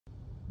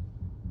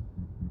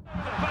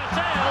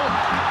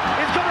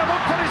He's got a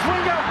look for his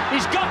winger.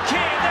 He's got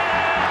Keir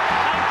there,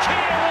 and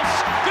Keir will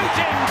scoot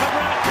in for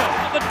Bradford.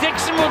 But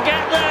Dixon will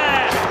get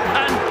there,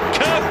 and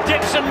Kirk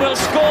Dixon will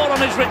score on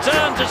his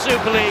return to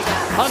Super League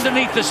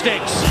underneath the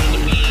sticks.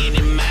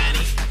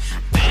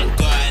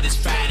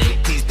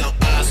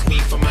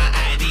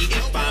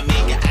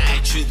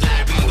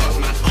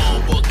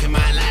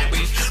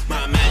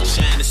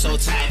 So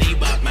tidy,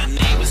 but my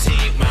neighbors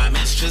hate my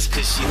mistress,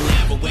 cause she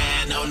never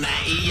wear no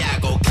nightie. I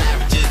go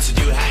Claridge's to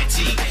do high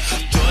tea.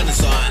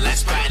 Jordan's on like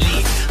Sprite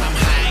Lee. I'm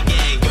high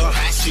gang, you're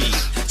high street.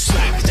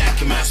 Swag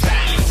jack in my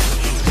style.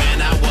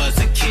 When I was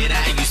a kid,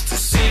 I used to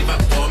save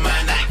up for my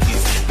Nikes.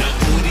 Now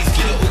who these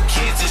little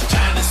kids is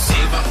trying to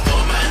save up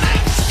for my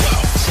Nikes? Go.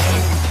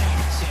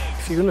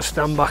 If you're going to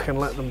stand back and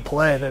let them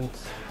play, then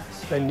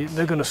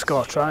they're going to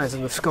score tries,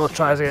 and they've scored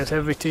tries against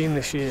every team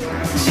this year.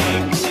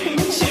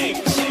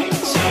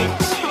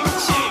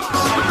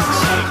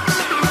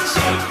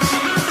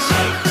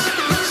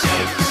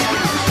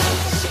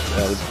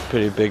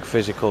 Pretty big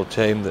physical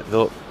team that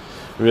look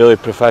really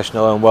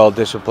professional and well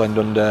disciplined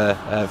under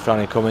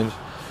Cummins.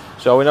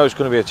 So we know it's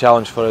going to be a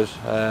challenge for us.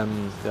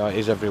 You know, it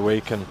is every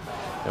week, and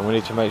we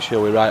need to make sure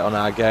we're right on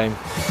our game.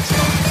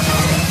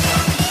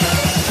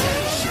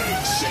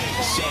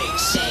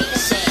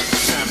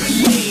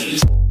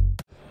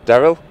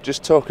 Daryl,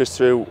 just talk us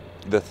through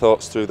the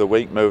thoughts through the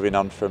week moving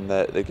on from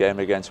the game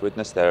against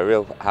Widnes there. A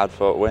real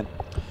hard-fought win.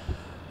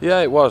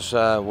 Yeah, it was.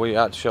 We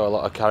had to show a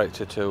lot of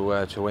character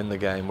to win the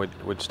game.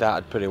 We'd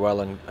started pretty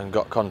well and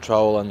got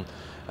control, and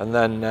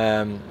then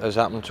as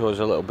happened to us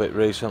a little bit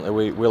recently,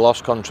 we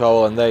lost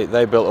control, and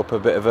they built up a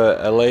bit of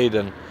a lead,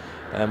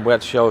 and we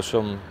had to show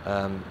some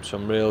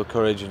real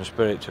courage and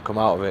spirit to come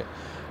out of it.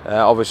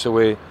 Obviously,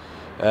 we're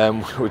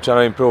trying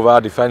to improve our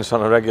defence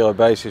on a regular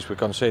basis. We're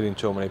conceding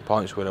too many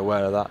points. We're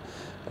aware of that.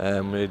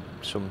 We need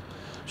some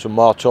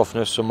more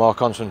toughness, some more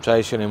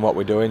concentration in what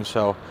we're doing.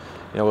 So,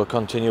 you know, we'll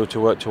continue to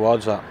work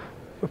towards that.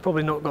 We've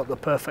probably not got the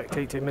perfect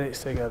 80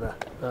 minutes together.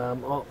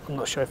 I'm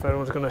not sure if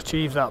everyone's going to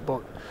achieve that,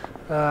 but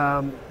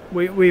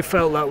we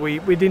felt that we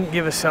didn't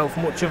give ourselves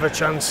much of a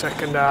chance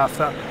second half.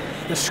 That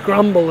the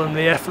scramble and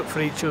the effort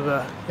for each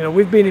other. You know,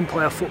 we've been in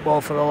player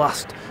football for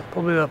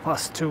probably the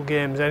past 2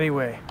 games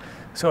anyway.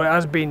 So it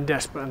has been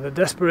desperate, and the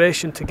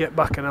desperation to get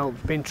back and help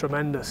has been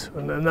tremendous,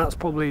 and that's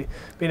probably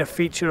been a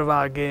feature of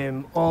our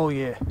game all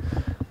year.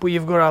 But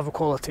you've got to have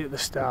quality at the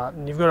start,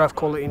 and you've got to have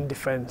quality in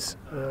defence.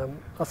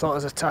 I thought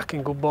as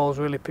attacking good balls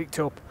really picked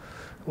up.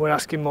 We're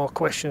asking more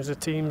questions of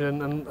teams,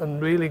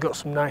 and really got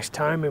some nice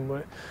timing.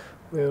 We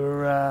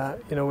were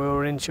you know, we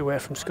were an inch away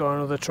from scoring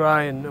another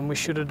try, and we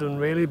should have done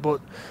really. But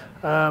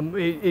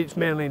it's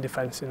mainly in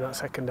defence in that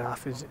second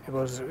half. It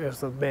was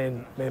the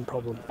main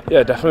problem.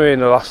 Yeah, definitely. In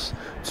the last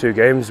 2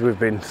 games, we've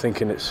been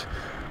thinking it's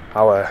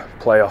our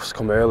playoffs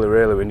come early.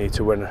 Really, we need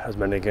to win as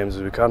many games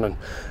as we can, and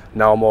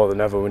now more than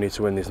ever, we need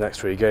to win these next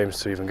 3 games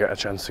to even get a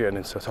chance to get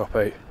into the top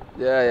 8.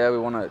 Yeah, we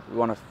want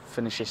to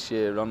finish this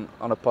year on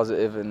a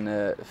positive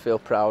and feel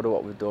proud of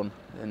what we've done,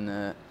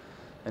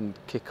 and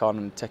kick on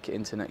and take it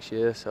into next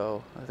year.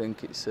 So I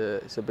think it's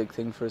a big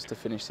thing for us to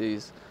finish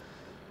these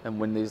and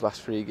win these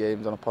last 3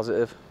 games on a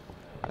positive.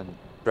 And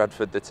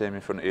Bradford, the team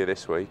in front of you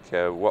this week,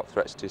 what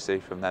threats do you see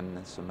from them?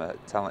 And some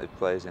talented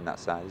players in that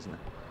side, isn't it?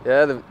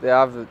 Yeah, they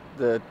have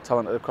the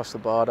talent across the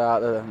board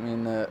out there. I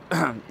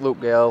mean,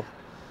 Luke Gale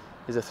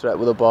is a threat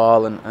with the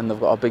ball, and they've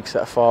got a big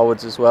set of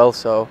forwards as well.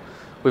 So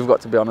we've got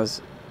to be on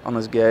his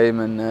game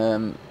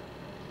and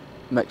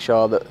make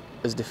sure that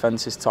his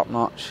defence is top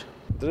notch.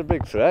 They're a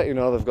big threat, you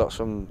know. They've got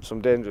some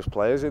dangerous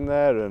players in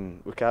there,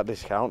 and we can't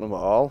discount them at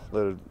all.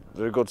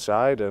 They're a good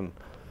side, and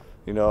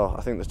you know,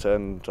 I think they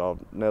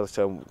nearly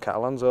turned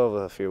Catalans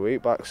over a few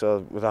weeks back.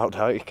 So without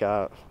doubt, we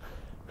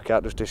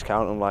can't just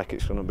discount them like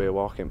it's going to be a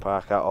walk in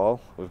park at all.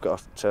 We've got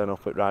to turn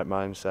up with right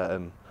mindset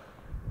and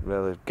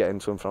really get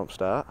into them from the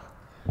start.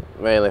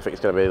 Mainly, I think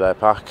it's going to be their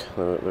pack.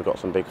 We've got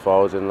some big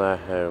forwards in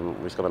there.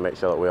 We've just got to make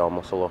sure that we all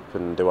muscle up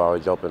and do our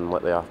job and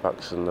let the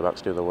half-backs and the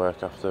backs do the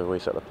work after we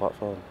set the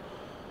platform.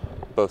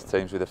 Both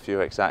teams with a few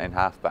exciting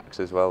half-backs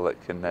as well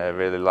that can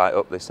really light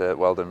up this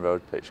Weldon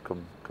Road pitch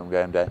come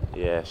game day.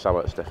 Yeah,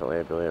 Samet's definitely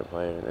a brilliant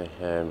player, isn't he?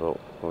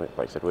 But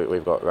like I said,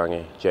 we've got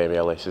Rangi. Jamie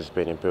Ellis has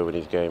been improving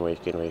his game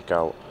week in, week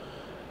out.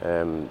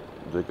 The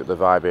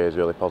vibe here is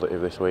really positive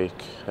this week,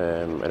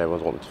 and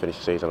everyone's wanting to finish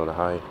the season on a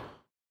high.